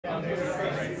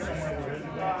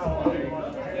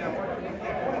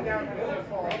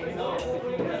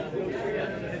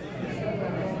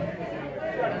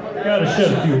Gotta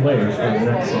shed a few layers for the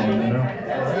next song, you know?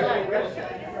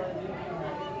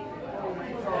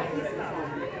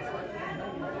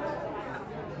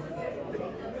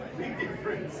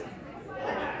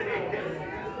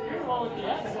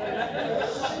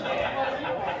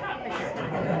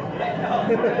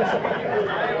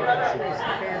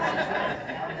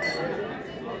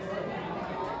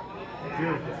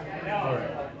 All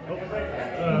right.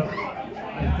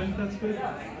 I think that's good.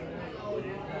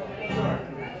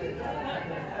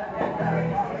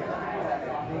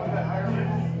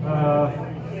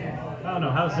 I don't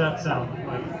know. How's that sound?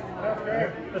 Like,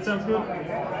 that sounds good.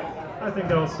 I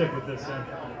think I'll stick with this then.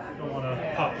 Don't want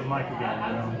to pop the mic again,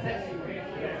 you know.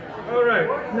 All right.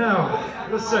 Now,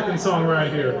 the second song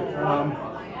right here.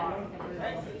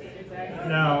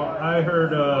 Now, I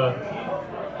heard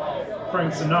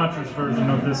Frank Sinatra's version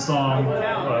of this song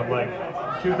like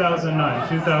 2009,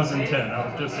 2010. I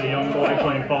was just a young boy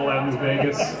playing Fallout New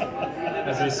Vegas.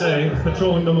 As they say,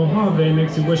 patrolling the Mojave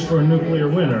makes you wish for a nuclear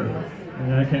winter.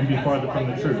 And that can't be farther from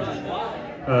the truth.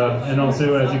 And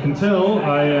also, as you can tell,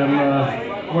 I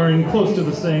am wearing close to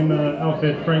the same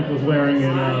outfit Frank was wearing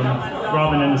in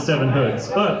Robin and the Seven Hoods.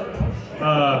 But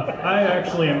I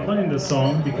actually am playing this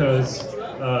song because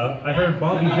I heard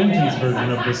Bobby Vinton's version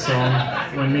of this song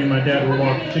when me and my dad were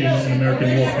watching American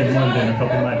Werewolf in London a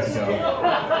couple nights ago.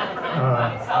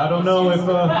 I don't know if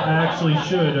I actually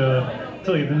should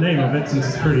tell you the name of it since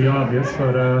it's pretty obvious,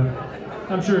 but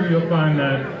I'm sure you'll find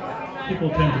that people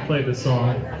tend to play this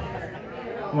song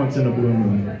once in a blue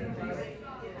moon.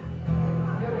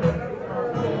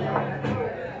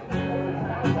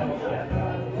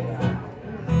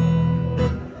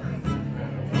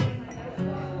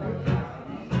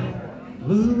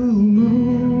 Blue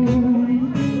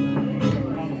moon,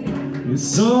 you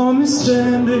saw me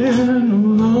standing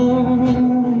alone,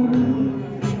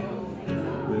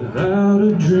 without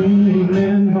a dream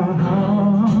in my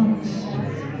heart,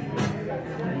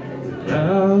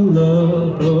 without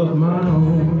love of my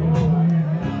own.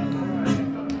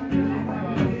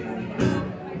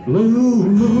 Blue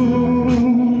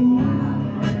moon,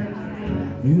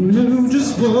 you knew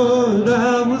just what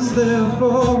I was there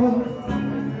for.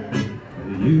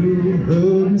 You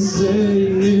heard me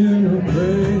saying a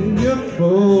prayer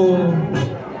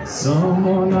for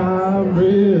someone I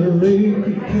really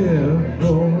could care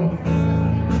for.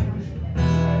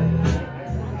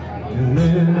 And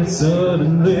then it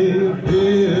suddenly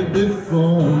appeared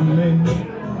before me,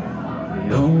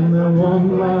 the only one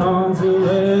my arms will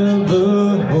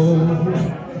ever hold.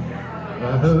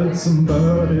 I heard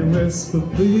somebody whisper,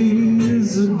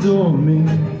 please adore me.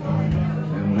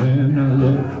 When I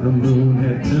looked, the moon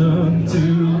had turned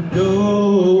to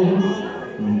gold.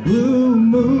 Blue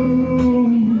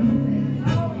moon,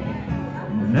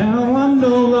 now I'm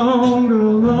no longer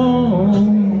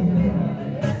alone,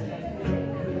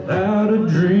 without a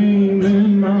dream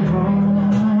in my heart,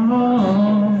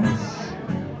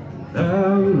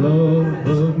 without love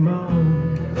of my own.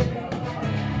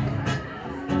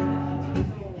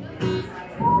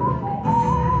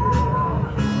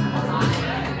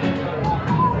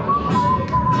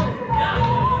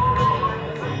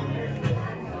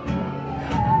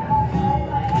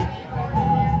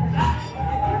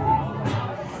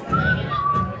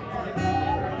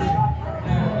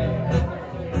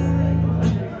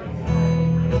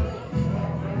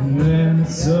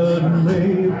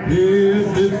 Suddenly appeared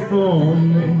before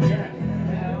me,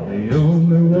 the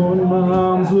only one my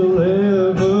arms will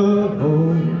ever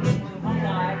hold. I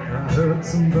heard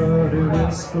somebody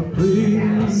whisper,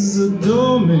 please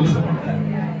adore me.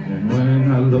 And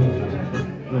when I looked,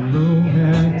 the moon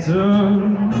had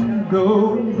turned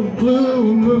gold. The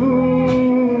blue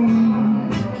moon,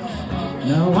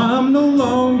 now I'm no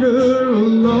longer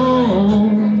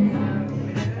alone,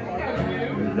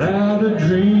 without a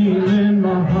dream in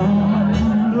my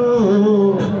heart,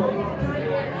 oh,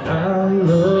 without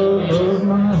love of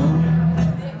my own.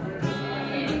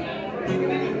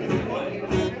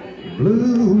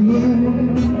 Blue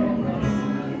moon,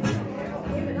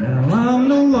 now I'm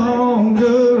no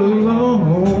longer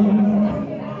alone,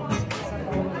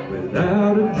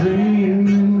 without a dream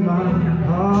in my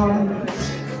heart,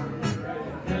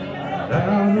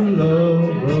 without a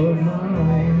love of my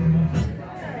own.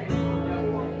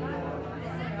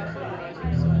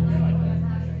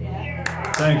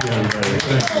 Thank you, everybody.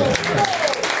 Thank you.